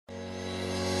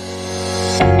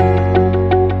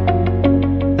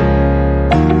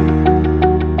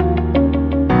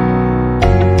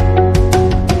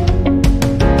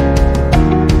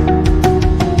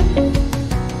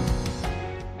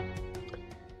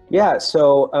Yeah,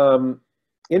 so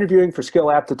interviewing for skill,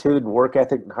 aptitude, and work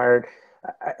ethic and hired,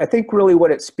 I think really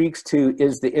what it speaks to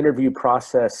is the interview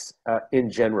process in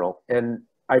general. And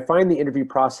I find the interview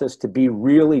process to be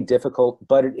really difficult,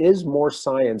 but it is more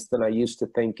science than I used to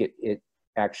think it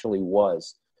actually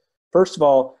was. First of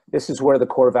all, this is where the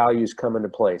core values come into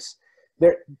place.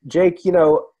 There, Jake,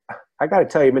 I got to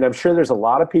tell you, I mean, I'm sure there's a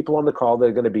lot of people on the call that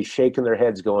are going to be shaking their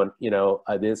heads going,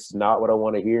 this is not what I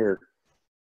want to hear.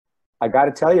 I got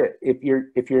to tell you,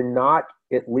 if you're not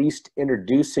at least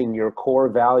introducing your core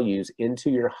values into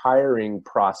your hiring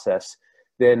process,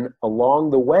 then along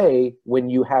the way, when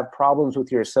you have problems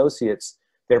with your associates,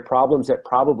 they're problems that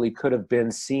probably could have been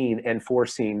seen and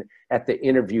foreseen at the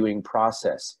interviewing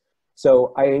process.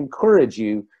 So I encourage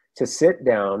you to sit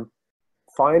down,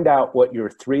 find out what your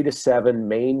 3 to 7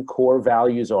 main core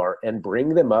values are, and bring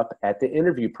them up at the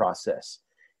interview process,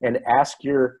 and ask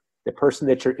the person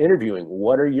that you're interviewing,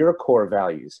 what are your core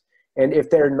values? And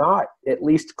if they're not at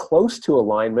least close to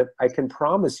alignment, I can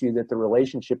promise you that the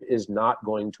relationship is not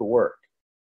going to work.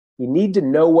 You need to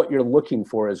know what you're looking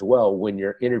for as well when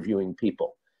you're interviewing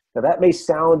people. Now that may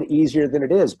sound easier than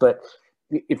it is, but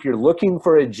if you're looking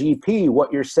for a GP,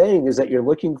 what you're saying is that you're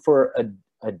looking for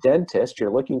a dentist,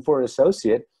 you're looking for an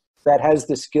associate that has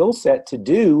the skill set to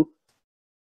do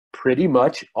pretty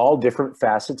much all different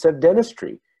facets of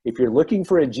dentistry. If you're looking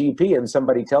for a GP and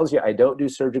somebody tells you, I don't do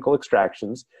surgical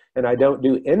extractions and I don't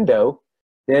do endo,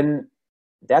 then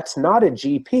that's not a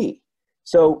GP.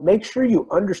 So make sure you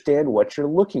understand what you're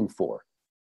looking for.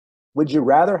 Would you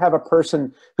rather have a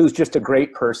person who's just a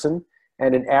great person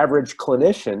and an average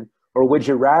clinician, or would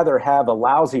you rather have a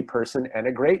lousy person and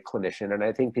a great clinician? And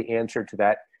I think the answer to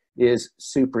that is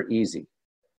super easy.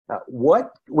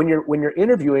 When you're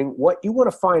interviewing, what you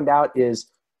want to find out is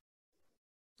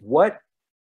what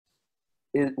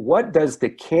does the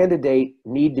candidate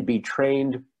need to be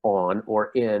trained on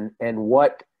or in, and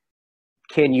what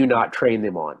can you not train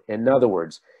them on? In other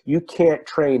words, you can't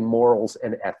train morals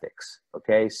and ethics,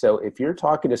 okay? So if you're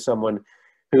talking to someone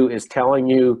who is telling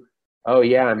you, oh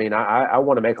yeah, I mean, I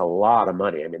want to make a lot of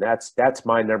money. I mean, that's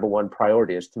my number one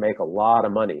priority, is to make a lot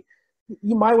of money.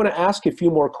 You might want to ask a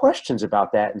few more questions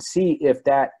about that and see if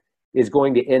that is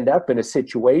going to end up in a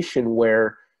situation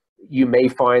where you may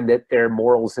find that their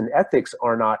morals and ethics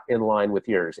are not in line with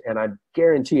yours. And I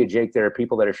guarantee you, Jake, there are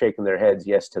people that are shaking their heads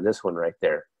yes to this one right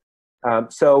there.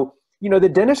 So, the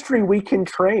dentistry we can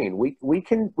train. We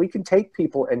can take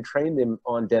people and train them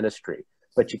on dentistry,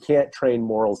 but you can't train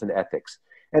morals and ethics.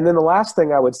 And then the last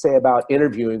thing I would say about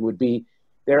interviewing would be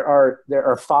there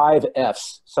are 5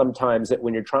 F's sometimes that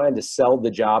when you're trying to sell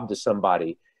the job to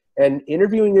somebody. And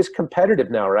interviewing is competitive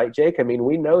now, right, Jake? I mean,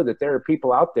 we know that there are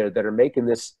people out there that are making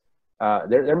this,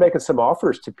 they're making some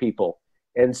offers to people.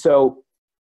 And so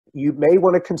you may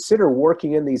want to consider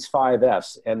working in these 5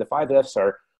 F's. And the 5 F's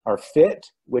are fit,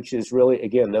 which is really,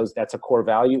 again, that's a core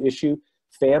value issue: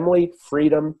 family,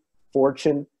 freedom,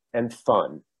 fortune, and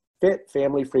fun. Fit,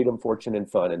 family, freedom, fortune, and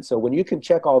fun. And so when you can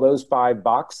check all those 5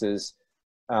 boxes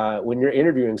when you're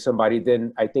interviewing somebody,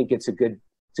 then I think it's a good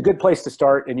place to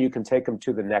start, and you can take them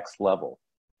to the next level.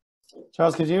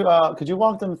 Charles, could you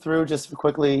walk them through just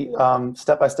quickly,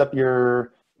 step by step,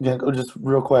 just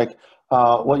real quick,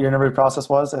 what your interview process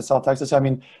was at South Texas? I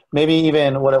mean, maybe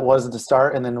even what it was to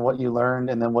start, and then what you learned,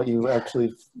 and then what you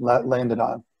actually landed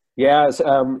on. Yeah.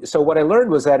 So what I learned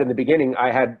was that in the beginning,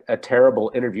 I had a terrible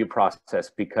interview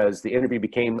process because the interview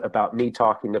became about me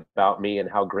talking about me and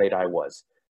how great I was.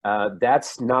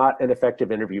 That's not an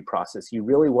effective interview process. You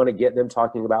really want to get them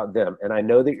talking about them. And I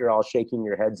know that you're all shaking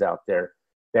your heads out there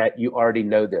that you already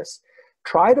know this.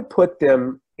 Try to put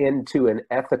them into an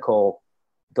ethical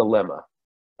dilemma.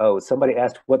 Oh, somebody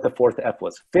asked what the 4th F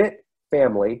was. Fit,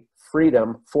 family,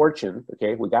 freedom, fortune.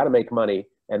 Okay, we got to make money,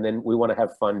 and then we want to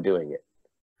have fun doing it.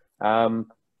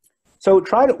 So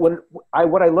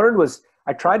what I learned was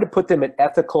I tried to put them in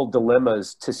ethical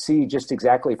dilemmas to see just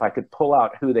exactly if I could pull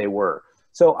out who they were.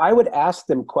 So I would ask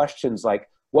them questions like,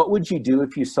 what would you do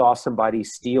if you saw somebody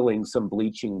stealing some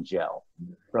bleaching gel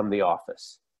from the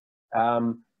office?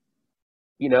 That's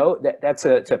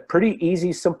a pretty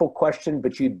easy, simple question,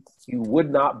 but you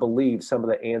would not believe some of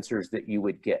the answers that you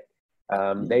would get.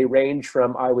 They range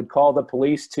from, I would call the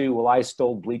police, to, well, I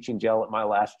stole bleaching gel at my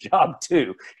last job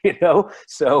too,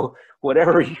 So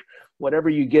whatever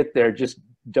you get there, just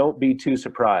don't be too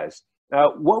surprised.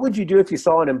 What would you do if you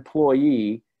saw an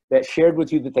employee that shared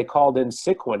with you that they called in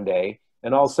sick one day,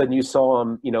 and all of a sudden you saw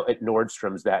them, at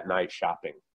Nordstrom's that night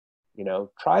shopping?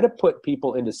 Try to put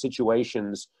people into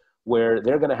situations where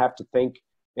they're going to have to think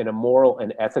in a moral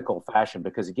and ethical fashion,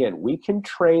 because again, we can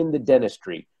train the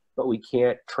dentistry, but we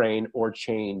can't train or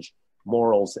change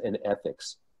morals and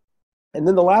ethics. And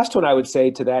then the last one I would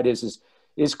say to that is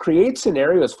create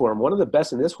scenarios for them. One of the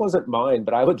best, and this wasn't mine,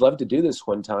 but I would love to do this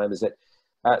one time, is that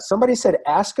somebody said,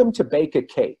 ask them to bake a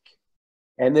cake.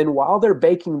 And then while they're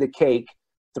baking the cake,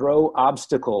 throw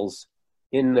obstacles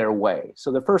in their way.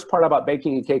 So the first part about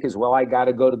baking a cake is, well, I got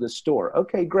to go to the store.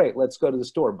 Okay, great. Let's go to the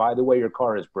store. By the way, your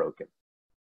car is broken.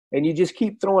 And you just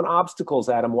keep throwing obstacles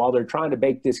at them while they're trying to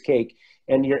bake this cake.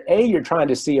 And you're trying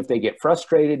to see if they get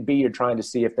frustrated. B, you're trying to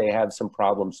see if they have some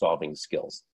problem solving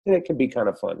skills. And it can be kind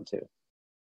of fun too.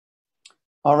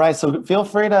 All right, so feel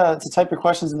free to type your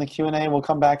questions in the Q&A. We'll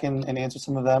come back and answer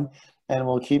some of them, and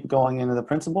we'll keep going into the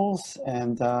principles.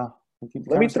 And we'll keep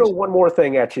Let me throw one more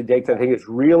thing at you, Jake, that I think is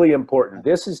really important.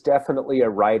 This is definitely a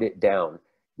write it down.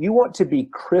 You want to be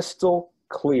crystal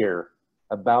clear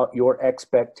about your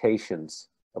expectations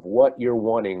of what you're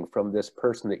wanting from this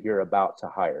person that you're about to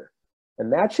hire.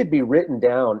 And that should be written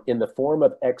down in the form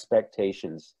of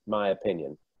expectations, my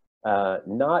opinion,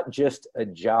 not just a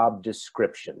job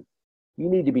description. You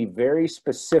need to be very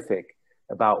specific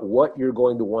about what you're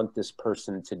going to want this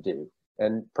person to do,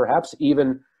 and perhaps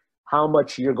even how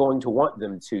much you're going to want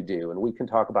them to do. And we can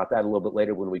talk about that a little bit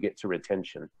later when we get to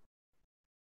retention.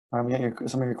 We got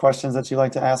some of your questions that you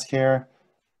like to ask here.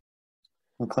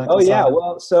 Oh yeah,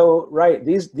 well, so right,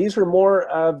 these are more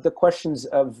of the questions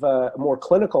of a more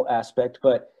clinical aspect,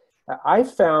 but I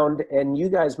found, and you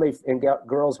guys may, and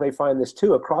girls may find this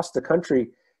too, across the country,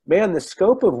 man, the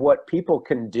scope of what people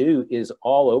can do is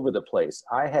all over the place.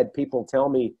 I had people tell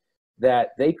me that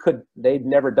they'd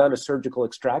never done a surgical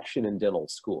extraction in dental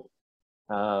school.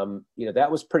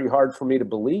 That was pretty hard for me to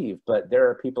believe, but there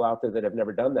are people out there that have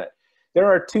never done that. There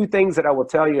are two things that I will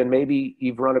tell you, and maybe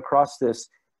you've run across this.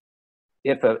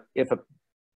 If a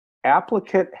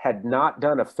applicant had not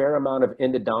done a fair amount of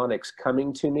endodontics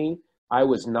coming to me, I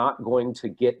was not going to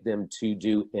get them to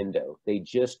do endo.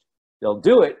 They'll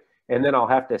do it, and then I'll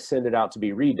have to send it out to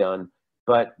be redone.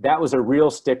 But that was a real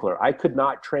stickler. I could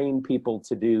not train people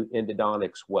to do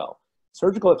endodontics well.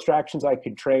 Surgical extractions I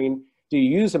could train. Do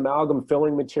you use amalgam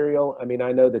filling material? I mean,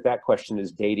 I know that question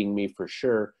is dating me for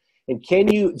sure. And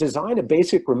can you design a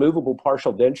basic removable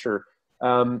partial denture?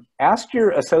 Ask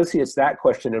your associates that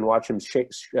question and watch them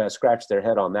scratch their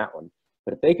head on that one.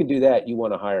 But if they can do that, you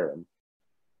want to hire them.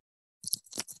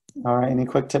 All right, any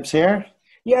quick tips here?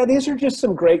 Yeah, these are just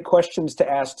some great questions to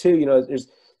ask too.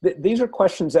 These are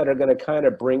questions that are going to kind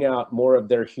of bring out more of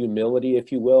their humility,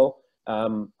 if you will.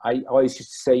 I always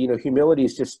used to say, humility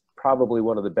is just probably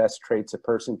one of the best traits a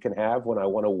person can have when I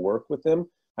want to work with them.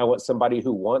 I want somebody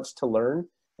who wants to learn,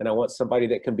 and I want somebody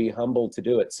that can be humble to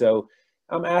do it. So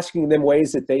I'm asking them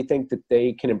ways that they think that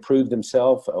they can improve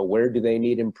themselves. Where do they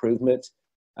need improvement?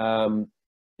 And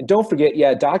don't forget,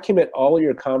 document all of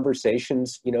your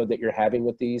conversations, that you're having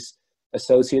with these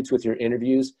associates, with your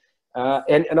interviews.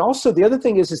 And also the other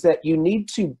thing is that you need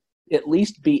to at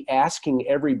least be asking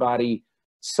everybody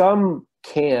some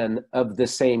can of the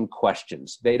same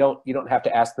questions. You don't have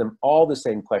to ask them all the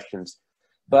same questions,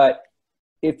 but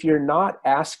if you're not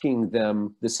asking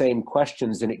them the same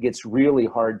questions, then it gets really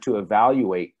hard to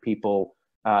evaluate people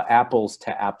apples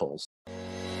to apples.